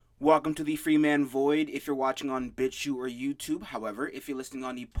Welcome to the Freeman Void if you're watching on BitChute or YouTube. However, if you're listening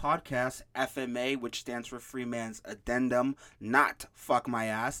on the podcast, FMA, which stands for Freeman's Addendum, not Fuck My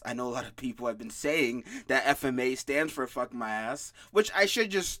Ass. I know a lot of people have been saying that FMA stands for Fuck My Ass, which I should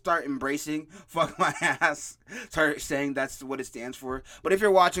just start embracing. Fuck My Ass. Start saying that's what it stands for. But if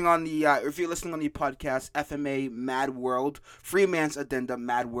you're watching on the, if you're listening on the podcast, FMA Mad World, Freeman's Addendum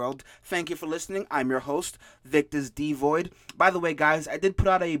Mad World, thank you for listening. I'm your host, Victus D. Void. By the way, guys, I did put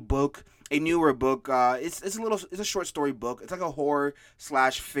out a newer book. It's a short story book. It's like a horror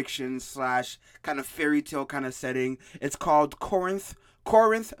slash fiction slash kind of fairy tale kind of setting. It's called Corinth,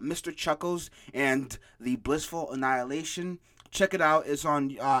 Mr. Chuckles, and the Blissful Annihilation. Check it out. It's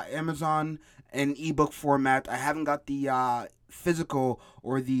on Amazon in ebook format. I haven't got the physical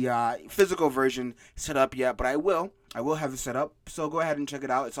version set up yet, but I will. I will have it set up, so go ahead and check it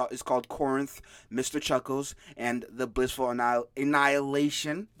out. It's called Corinth, Mr. Chuckles, and the Blissful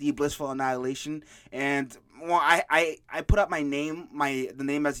Annihilation. The Blissful Annihilation, and well, I put up the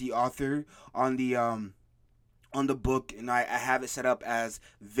name as the author on the book, and I have it set up as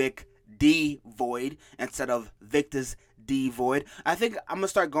Vic D Void instead of Victus D Void. I think I'm gonna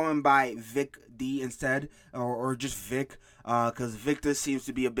start going by Vic D instead, or just Vic, because Victus seems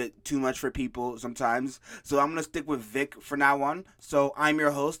to be a bit too much for people sometimes. So I'm gonna stick with Vic for now on. So I'm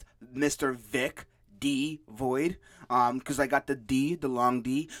your host, Mr. Vic D Void, because I got the D, the long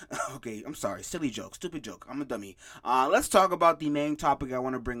D. Okay, I'm sorry, silly joke, stupid joke. I'm a dummy. Let's talk about the main topic I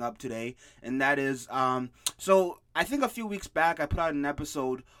want to bring up today, and that is, so I think a few weeks back I put out an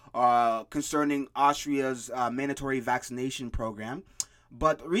episode concerning Austria's mandatory vaccination program,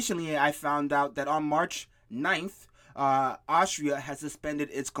 but recently I found out that on March 9th, Austria has suspended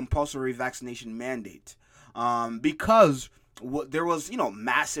its compulsory vaccination mandate because there was,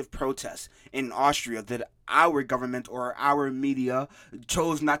 massive protests in Austria that our government or our media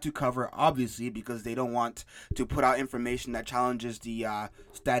chose not to cover, obviously, because they don't want to put out information that challenges the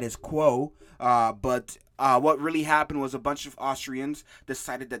status quo. But what really happened was a bunch of Austrians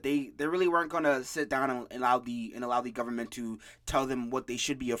decided that they really weren't going to sit down and allow the government to tell them what they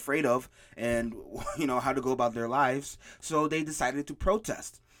should be afraid of and how to go about their lives. So they decided to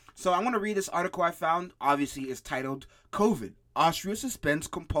protest. So I'm going to read this article I found. Obviously, it's titled COVID. Austria suspends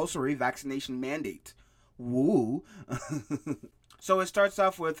compulsory vaccination mandate. Woo. So it starts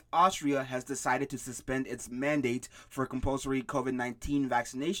off with Austria has decided to suspend its mandate for compulsory COVID-19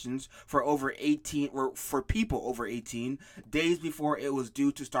 vaccinations for people over 18 days before it was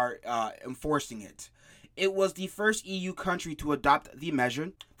due to start enforcing it. It was the first EU country to adopt the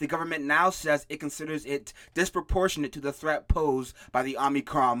measure. The government now says it considers it disproportionate to the threat posed by the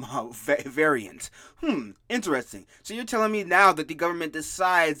Omicron variant. Interesting. So you're telling me now that the government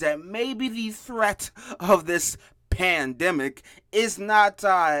decides that maybe the threat of this pandemic is not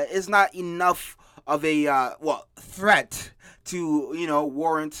enough of a threat to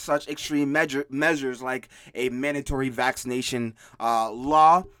warrant such extreme measures like a mandatory vaccination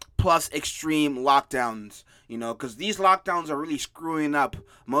law plus extreme lockdowns, because these lockdowns are really screwing up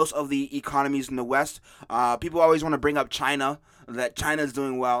most of the economies in the West. People always want to bring up China, that China's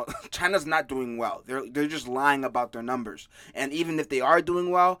doing well. China's not doing well. They're just lying about their numbers. And even if they are doing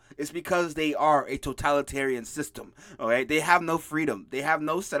well, it's because they are a totalitarian system. Okay, they have no freedom. They have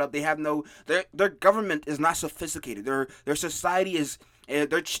no setup. They have no. Their government is not sophisticated. Their society is.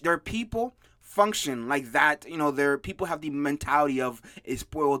 Their people function like that. Their people have the mentality of a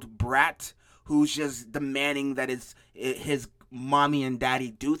spoiled brat who's just demanding that his mommy and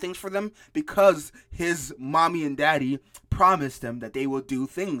daddy do things for them because his mommy and daddy promised them that they will do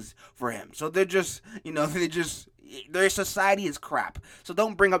things for him. So they're just, their society is crap. So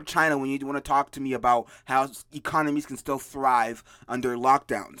don't bring up China when you want to talk to me about how economies can still thrive under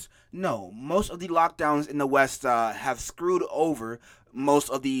lockdowns. No, most of the lockdowns in the West have screwed over most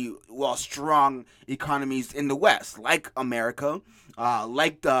of the strong economies in the West, like America,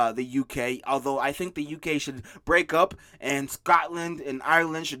 like the UK. Although I think the UK should break up, and Scotland and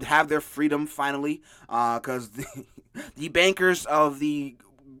Ireland should have their freedom finally, because the bankers of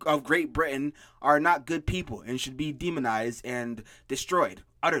Great Britain are not good people and should be demonized and destroyed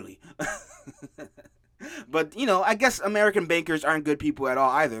utterly. But I guess American bankers aren't good people at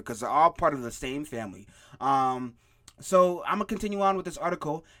all either, because they're all part of the same family. So I'm gonna continue on with this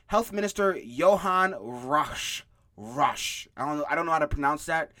article. Health Minister Johann Rauch. I don't know how to pronounce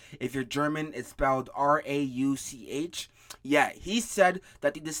that. If you're German, it's spelled Rauch. Yeah, he said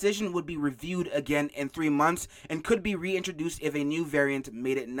that the decision would be reviewed again in 3 months and could be reintroduced if a new variant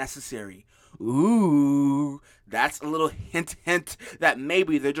made it necessary. Ooh, that's a little hint that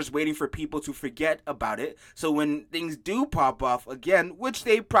maybe they're just waiting for people to forget about it. So when things do pop off again, which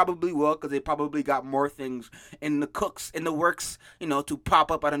they probably will, because they probably got more things in the works, to pop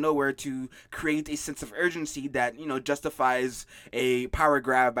up out of nowhere to create a sense of urgency that, justifies a power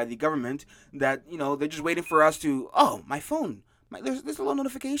grab by the government, that, they're just waiting for us to, oh, my phone, there's a little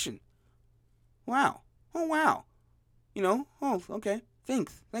notification. Wow. Oh, wow. Oh, okay.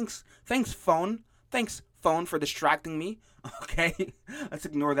 Thanks, phone. Thanks, phone, for distracting me. Okay, let's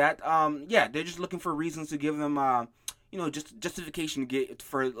ignore that. Yeah, they're just looking for reasons to give them, just justification to get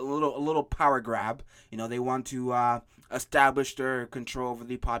for a little power grab. They want to establish their control over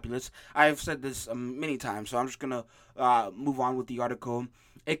the populace. I've said this many times, so I'm just gonna move on with the article.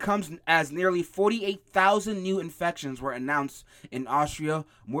 It comes as nearly 48,000 new infections were announced in Austria,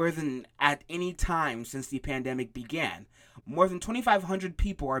 more than at any time since the pandemic began. More than 2,500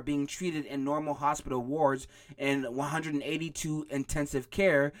 people are being treated in normal hospital wards and 182 intensive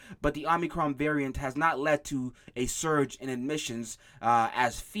care, but the Omicron variant has not led to a surge in admissions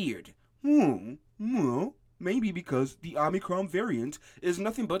as feared. Well, maybe because the Omicron variant is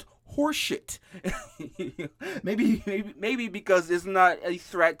nothing but horseshit. maybe because it's not a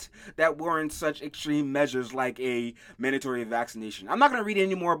threat that warrants such extreme measures like a mandatory vaccination. I'm not going to read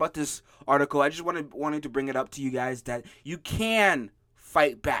any more about this article. I just wanted to bring it up to you guys that you can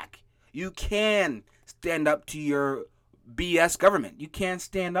fight back. You can stand up to your BS government. You can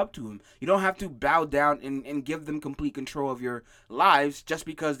stand up to them. You don't have to bow down and give them complete control of your lives just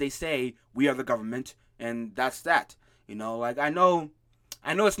because they say we are the government and that's that. Like I know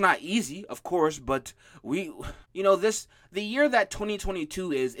it's not easy, of course, but the year that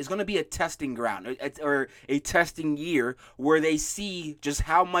 2022 is going to be a testing ground or a testing year where they see just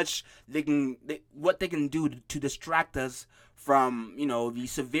how much what they can do to distract us from, the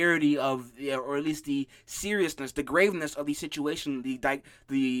severity of, or at least the seriousness, the graveness of the situation,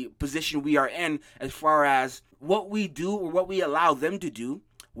 the position we are in, as far as what we do or what we allow them to do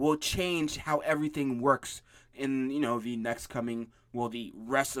will change how everything works in, the next coming, the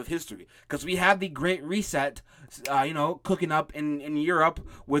rest of history. Because we have the Great Reset, cooking up in Europe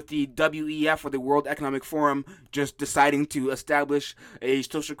with the WEF, or the World Economic Forum, just deciding to establish a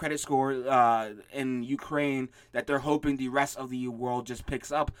social credit score in Ukraine that they're hoping the rest of the world just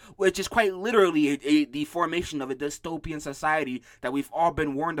picks up, which is quite literally the formation of a dystopian society that we've all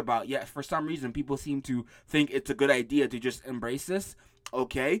been warned about. Yet for some reason, people seem to think it's a good idea to just embrace this.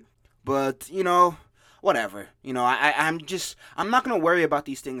 Okay, but whatever. I'm not gonna worry about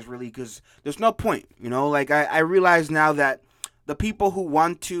these things really, because there's no point. Like I realize now that the people who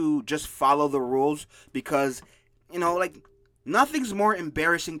want to just follow the rules, because like nothing's more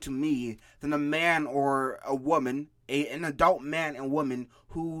embarrassing to me than a man or a woman, an adult man and woman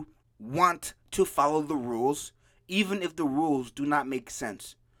who want to follow the rules even if the rules do not make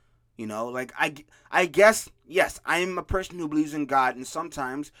sense. Like I guess, yes, I'm a person who believes in God, and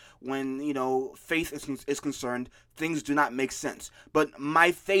sometimes when, faith is concerned, things do not make sense. But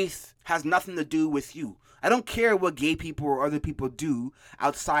my faith has nothing to do with you. I don't care what gay people or other people do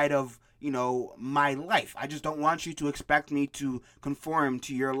outside of, my life. I just don't want you to expect me to conform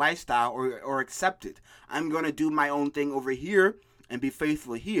to your lifestyle or accept it. I'm going to do my own thing over here and be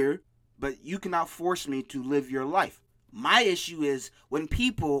faithful here, but you cannot force me to live your life. My issue is when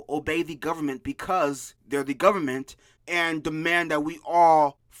people obey the government because they're the government and demand that we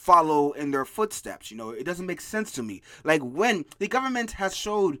all follow in their footsteps. It doesn't make sense to me. Like when the government has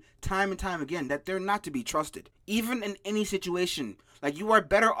showed time and time again that they're not to be trusted, even in any situation. Like you are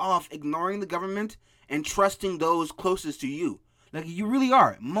better off ignoring the government and trusting those closest to you. Like you really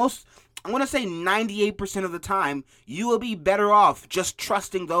are. I'm going to say 98% of the time, you will be better off just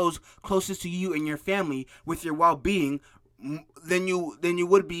trusting those closest to you and your family with your well-being than you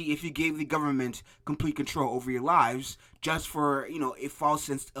would be if you gave the government complete control over your lives just for, a false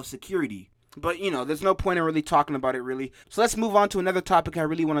sense of security. But, there's no point in really talking about it, really. So let's move on to another topic I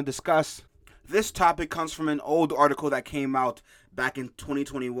really want to discuss. This topic comes from an old article that came out back in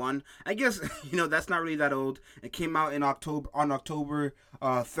 2021. I guess, that's not really that old. It came out on October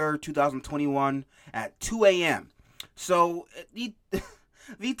 3rd, 2021 at 2 a.m. So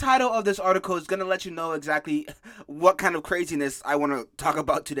the title of this article is going to let you know exactly what kind of craziness I want to talk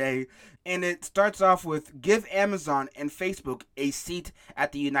about today. And it starts off with, give Amazon and Facebook a seat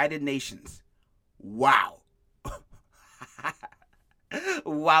at the United Nations. Wow.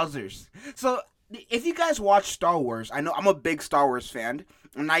 Wowzers. So if you guys watch Star Wars, I know I'm a big Star Wars fan,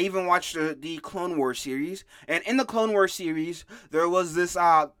 and I even watched the Clone Wars series. And in the Clone Wars series, there was this,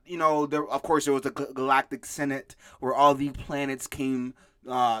 of course, there was the Galactic Senate where all the planets came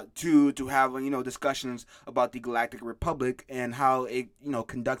to have discussions about the Galactic Republic and how it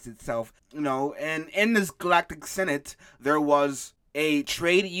conducts itself. And in this Galactic Senate there was a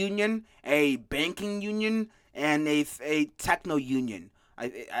trade union, a banking union, and a techno union.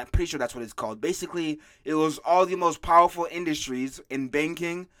 I'm pretty sure that's what it's called. Basically, it was all the most powerful industries in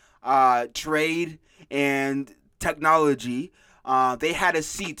banking, trade, and technology. They had a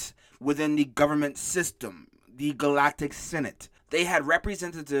seat within the government system, the Galactic Senate. They had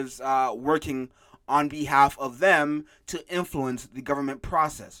representatives working on behalf of them to influence the government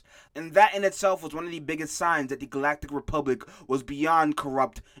process. And that in itself was one of the biggest signs that the Galactic Republic was beyond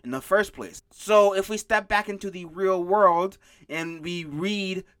corrupt in the first place. So if we step back into the real world and we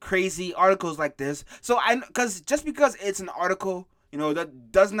read crazy articles like this, because just because it's an article,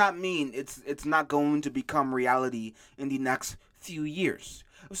 that does not mean it's not going to become reality in the next few years.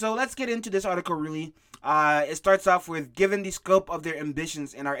 So let's get into this article really. It starts off with, given the scope of their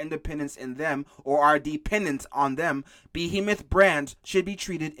ambitions and our independence in them, or our dependence on them, behemoth brands should be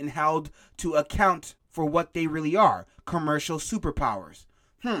treated and held to account for what they really are, commercial superpowers.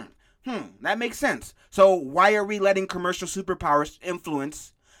 That makes sense. So why are we letting commercial superpowers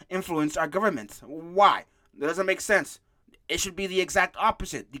influence our governments? Why? That doesn't make sense. It should be the exact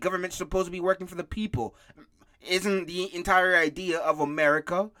opposite. The government's supposed to be working for the people. Isn't the entire idea of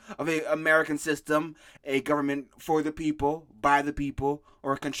America, of an American system, a government for the people, by the people,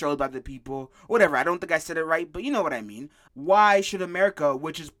 or controlled by the people? Whatever, I don't think I said it right, but you know what I mean. Why should America,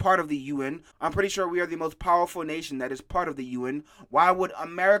 which is part of the UN, I'm pretty sure we are the most powerful nation that is part of the UN, why would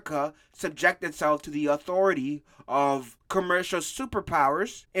America subject itself to the authority of commercial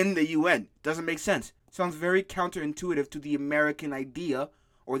superpowers in the UN? Doesn't make sense. Sounds very counterintuitive to the American idea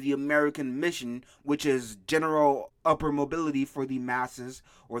or the American mission, which is general upper mobility for the masses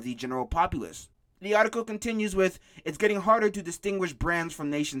or the general populace. The article continues with, it's getting harder to distinguish brands from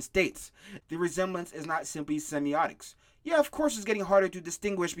nation states. The resemblance is not simply semiotics. Yeah, of course it's getting harder to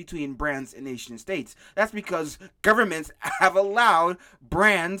distinguish between brands and nation states. That's because governments have allowed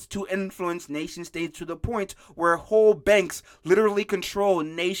brands to influence nation states to the point where whole banks literally control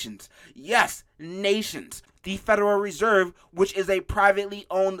nations. Yes, nations. The Federal Reserve, which is a privately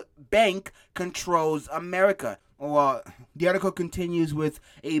owned bank, controls America. Well, the article continues with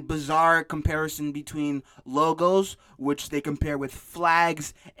a bizarre comparison between logos, which they compare with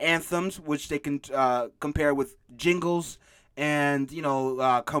flags, anthems, which they can compare with jingles, and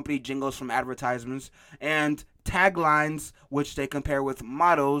company jingles from advertisements, and taglines, which they compare with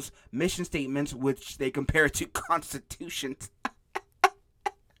mottos, mission statements, which they compare to constitutions.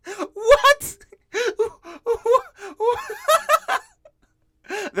 What?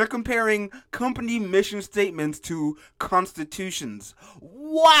 They're comparing company mission statements to constitutions.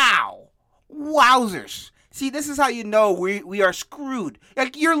 Wow! Wowzers! See, this is how you know we are screwed.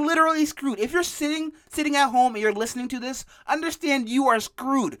 Like, you're literally screwed. If you're sitting at home and you're listening to this, understand you are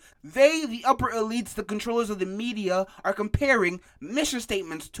screwed. They, the upper elites, the controllers of the media, are comparing mission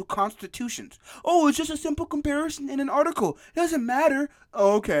statements to constitutions. Oh, it's just a simple comparison in an article. It doesn't matter.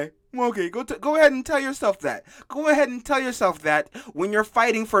 Oh, okay. Okay, go ahead and tell yourself that. Go ahead and tell yourself that when you're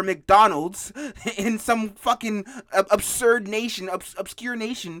fighting for McDonald's in some fucking absurd nation, obscure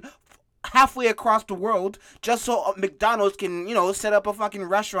nation, halfway across the world, just so McDonald's can, set up a fucking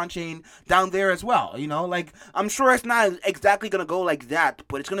restaurant chain down there as well. Like, I'm sure it's not exactly gonna go like that,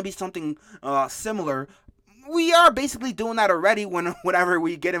 but it's gonna be something similar. We are basically doing that already whenever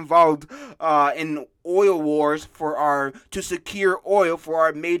we get involved in oil wars to secure oil for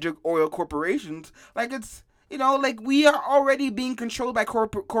our major oil corporations. Like, it's, like, we are already being controlled by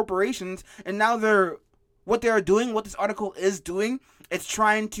corporations, and now what this article is doing, it's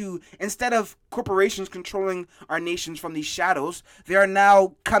trying to, instead of corporations controlling our nations from these shadows, they are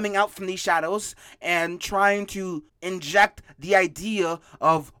now coming out from these shadows and trying to inject the idea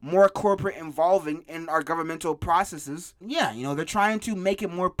of more corporate involving in our governmental processes. Yeah, they're trying to make it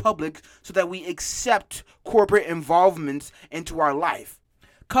more public so that we accept corporate involvement into our life.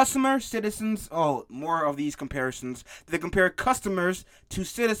 Customers, citizens, more of these comparisons. They compare customers to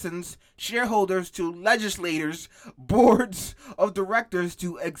citizens, shareholders to legislators, boards of directors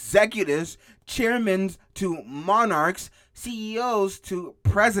to executives, chairmen to monarchs, CEOs to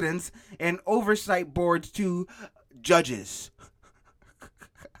presidents, and oversight boards to judges.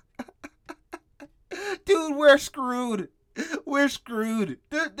 Dude, we're screwed. We're screwed.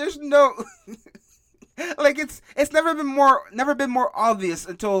 There's no... Like it's never been more obvious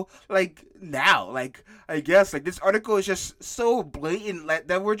until like now. Like I guess like this article is just so blatant like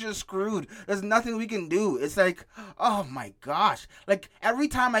that we're just screwed. There's nothing we can do. It's like, oh my gosh. Like every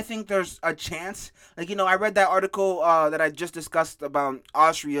time I think there's a chance, like I read that article that I just discussed about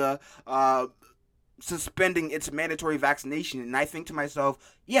Austria suspending its mandatory vaccination, and I think to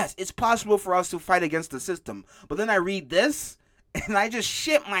myself, yes, it's possible for us to fight against the system. But then I read this and I just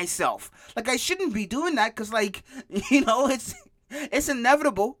shit myself. Like I shouldn't be doing that because like it's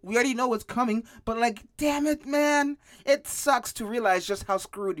inevitable. We already know what's coming. But like, damn it, man, it sucks to realize just how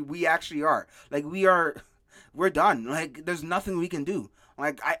screwed we actually are. Like we're done. Like there's nothing we can do.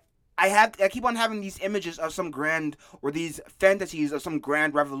 Like I keep on having these images of some grand or these fantasies of some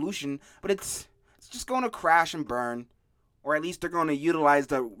grand revolution, but it's just going to crash and burn. Or at least they're going to utilize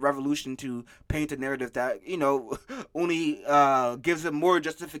the revolution to paint a narrative that, only gives them more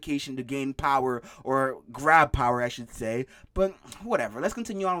justification to gain power or grab power, I should say. But whatever. Let's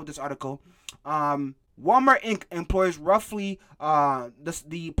continue on with this article. Walmart Inc. employs roughly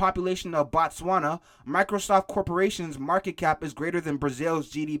the population of Botswana. Microsoft Corporation's market cap is greater than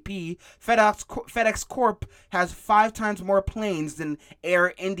Brazil's GDP. FedEx Corp has 5 times more planes than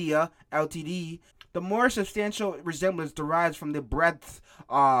Air India Ltd. The more substantial resemblance derives from the breadth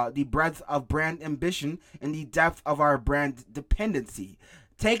of brand ambition and the depth of our brand dependency.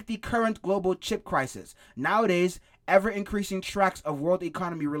 Take the current global chip crisis. Nowadays, ever-increasing tracts of world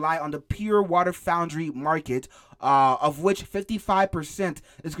economy rely on the pure water foundry market, of which 55%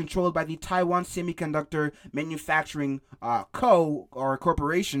 is controlled by the Taiwan Semiconductor Manufacturing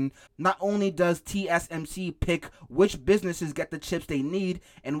Corporation. Not only does TSMC pick which businesses get the chips they need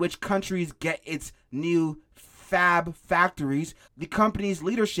and which countries get its new fab factories, the company's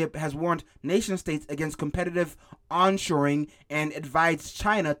leadership has warned nation states against competitive onshoring and advised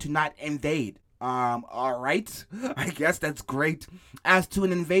China to not invade. Alright, I guess that's great. As to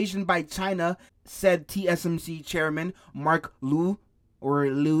an invasion by China, said TSMC chairman Mark Liu, or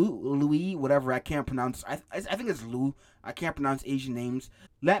Louis, whatever, I can't pronounce. I think it's Liu. I can't pronounce Asian names.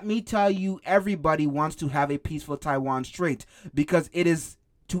 Let me tell you, everybody wants to have a peaceful Taiwan Strait because it is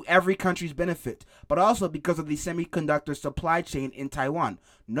to every country's benefit, but also because of the semiconductor supply chain in Taiwan.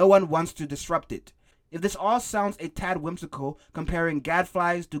 No one wants to disrupt it. If this all sounds a tad whimsical, comparing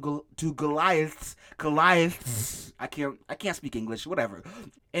gadflies to Goliaths, I can't speak English, whatever.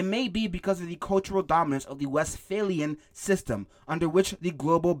 It may be because of the cultural dominance of the Westphalian system, under which the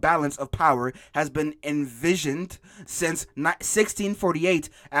global balance of power has been envisioned since 1648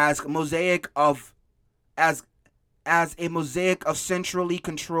 as a mosaic of centrally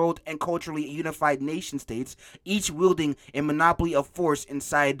controlled and culturally unified nation states, each wielding a monopoly of force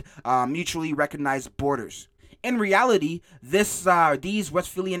inside mutually recognized borders. In reality, these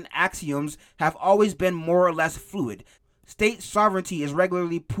Westphalian axioms have always been more or less fluid. State sovereignty is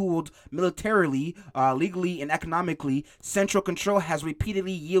regularly pooled militarily, legally, and economically. Central control has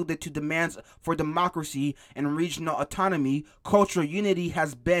repeatedly yielded to demands for democracy and regional autonomy. Cultural unity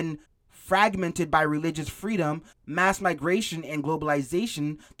has been fragmented by religious freedom, mass migration, and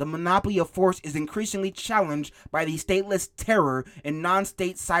globalization. The monopoly of force is increasingly challenged by the stateless terror and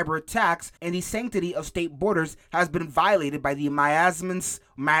non-state cyber attacks, and the sanctity of state borders has been violated by the miasmas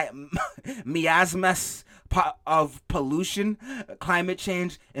of pollution, climate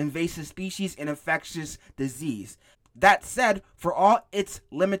change, invasive species, and infectious disease. That said, for all its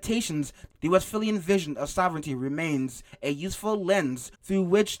limitations, the Westphalian vision of sovereignty remains a useful lens through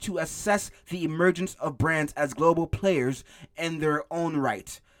which to assess the emergence of brands as global players in their own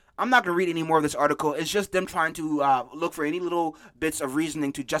right. I'm not going to read any more of this article. It's just them trying to look for any little bits of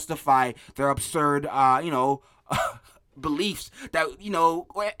reasoning to justify their absurd, beliefs that,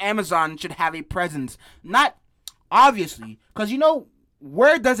 Amazon should have a presence. Not obviously, because,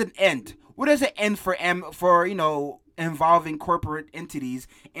 where does it end? Where does it end for involving corporate entities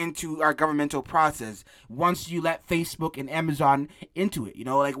into our governmental process once you let Facebook and Amazon into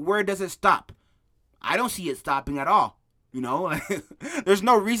it? Where does it stop? I don't see it stopping at all. There's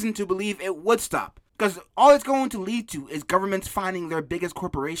no reason to believe it would stop, because all it's going to lead to is governments finding their biggest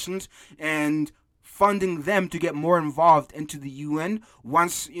corporations and funding them to get more involved into the UN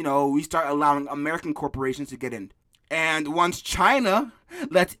once, we start allowing American corporations to get in. And once China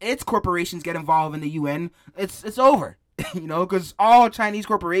lets its corporations get involved in the UN, it's over. Because all Chinese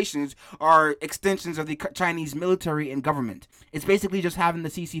corporations are extensions of the Chinese military and government. It's basically just having the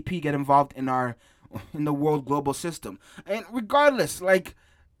CCP get involved in the world global system. And regardless, I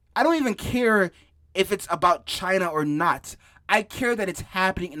don't even care if it's about China or not. I care that it's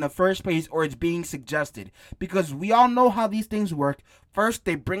happening in the first place or it's being suggested, because we all know how these things work. First,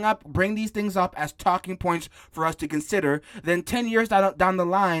 they bring these things up as talking points for us to consider. Then 10 years down the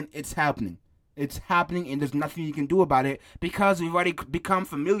line, it's happening. It's happening, and there's nothing you can do about it because we've already become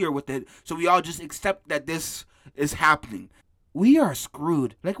familiar with it. So we all just accept that this is happening. We are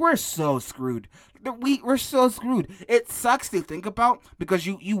screwed. Like, we're so screwed. We're so screwed. It sucks to think about, because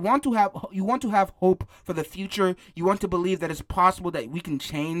you want to have hope for the future. You want to believe that it's possible that we can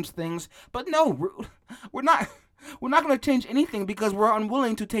change things. But no, we're not going to change anything because we're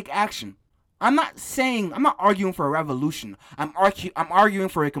unwilling to take action. I'm not arguing for a revolution. I'm arguing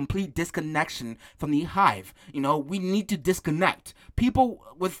for a complete disconnection from the hive. We need to disconnect. People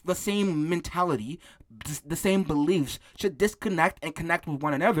with the same mentality, the same beliefs, should disconnect and connect with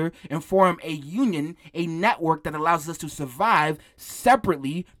one another and form a union, a network that allows us to survive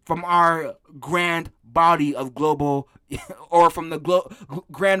separately from our grand body of global, or from the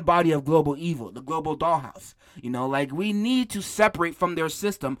grand body of global evil, the global dollhouse. We need to separate from their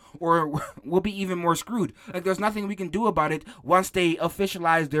system, or we'll be even more screwed. There's nothing we can do about it once they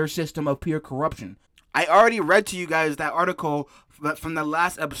officialize their system of pure corruption. I already read to you guys that article from the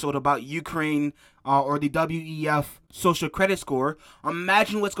last episode about Ukraine, or the WEF social credit score.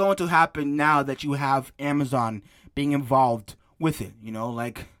 Imagine what's going to happen now that you have Amazon being involved with it.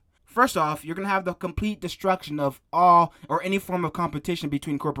 First off, you're going to have the complete destruction of all or any form of competition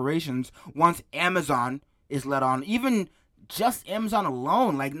between corporations once Amazon is let on. Even just Amazon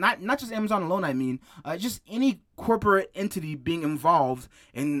alone, not just Amazon alone, I mean, just any corporate entity being involved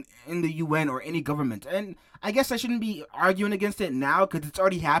in the UN or any government. And I guess I shouldn't be arguing against it now because it's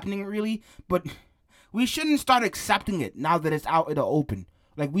already happening, really, but we shouldn't start accepting it now that it's out in the open.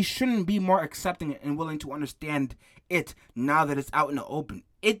 We shouldn't be more accepting it and willing to understand it now that it's out in the open.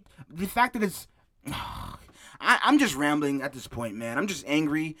 The fact that it's... I'm just rambling at this point, man. I'm just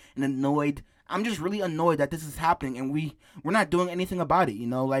angry and annoyed. I'm just really annoyed that this is happening and we're not doing anything about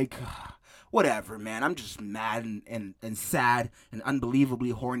it, whatever, man. I'm just mad and sad and unbelievably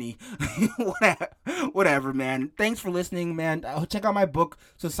horny. Whatever, man. Thanks for listening, man. Check out my book,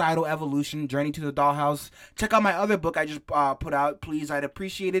 Societal Evolution, Journey to the Dollhouse. Check out my other book I just put out. Please, I'd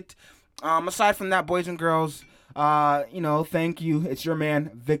appreciate it. Aside from that, boys and girls, thank you. It's your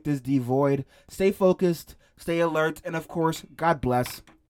man, Victus D. Void. Stay focused, stay alert, and of course, God bless.